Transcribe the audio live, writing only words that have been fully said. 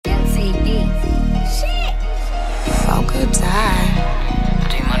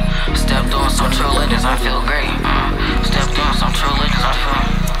legends, I feel great. Stepped on some true legends, I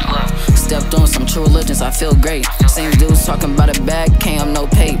feel. Look. Stepped on some true legends, I feel great. Same dudes talking about a bag, can't have no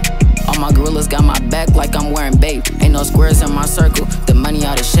pay. All my gorillas got my back like I'm wearing bait. Ain't no squares in my circle, the money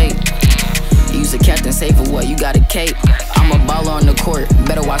out of shape. You use a captain safe for what, you got a cape. I'm a baller on the court,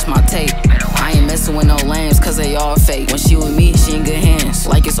 better watch my tape. I ain't messing with no lames, cause they all fake. When she with me, she in good hands,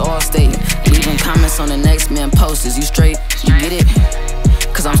 like it's all state. Leaving comments on the next man posters, you straight, you get it?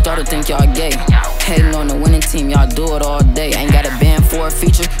 Cause I'm starting to think y'all gay. Hating on the winning team, y'all do it all day. Ain't got a band for a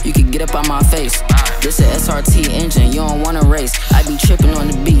feature, you can get up on my face. This a SRT engine, you don't wanna race. I be tripping on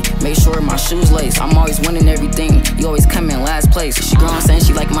the beat, make sure my shoes lace. I'm always winning everything, you always come in last place. She grown saying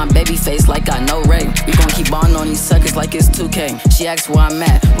she like my baby face, like I know Ray. We gon' keep on these suckers like it's 2K. She asks where I'm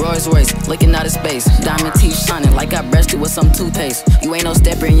at, Rolls Royce, looking out of space. Diamond teeth shining like I brushed it with some toothpaste. You ain't no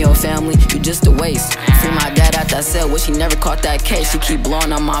stepper in your family, you just a waste. Free my dad out that cell, wish he never caught that case. She keep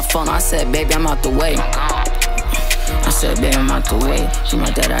blowing on my phone, I said, baby, I'm out the way. I said, baby, I'm out the way. She my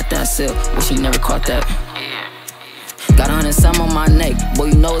dad out that cell, wish he never caught that. Got 100 something on my neck, boy,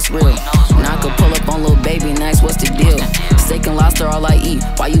 you know it's real. Now I could pull up on little baby next, what's the deal? Steak and lobster all I eat,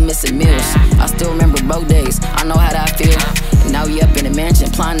 why you missing meals? I still remember broke days, I know how that feel. And now we up in the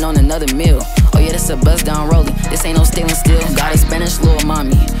mansion, plotting on another meal. Oh yeah, this a buzz down rolling, this ain't no stealing still. Got a Spanish little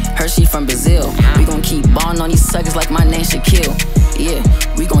mommy, Hershey from Brazil. We gon' keep balling on these suckers like my name Shaquille. Yeah,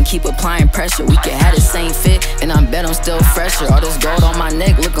 we gon' keep applying pressure. We can have the same fit, and I bet I'm still fresher. All this gold on my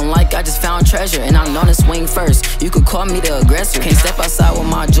neck looking like I just found treasure. And I'm known to swing first, you could call me the aggressor. Can't step outside with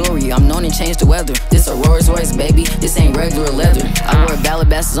my jewelry, I'm known to change the weather. This a Rolls Royce, baby, this ain't regular leather. I wear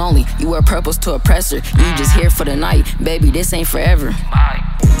Calabasas only, you wear purples to oppressor. You just here for the night, baby, this ain't forever. Bye.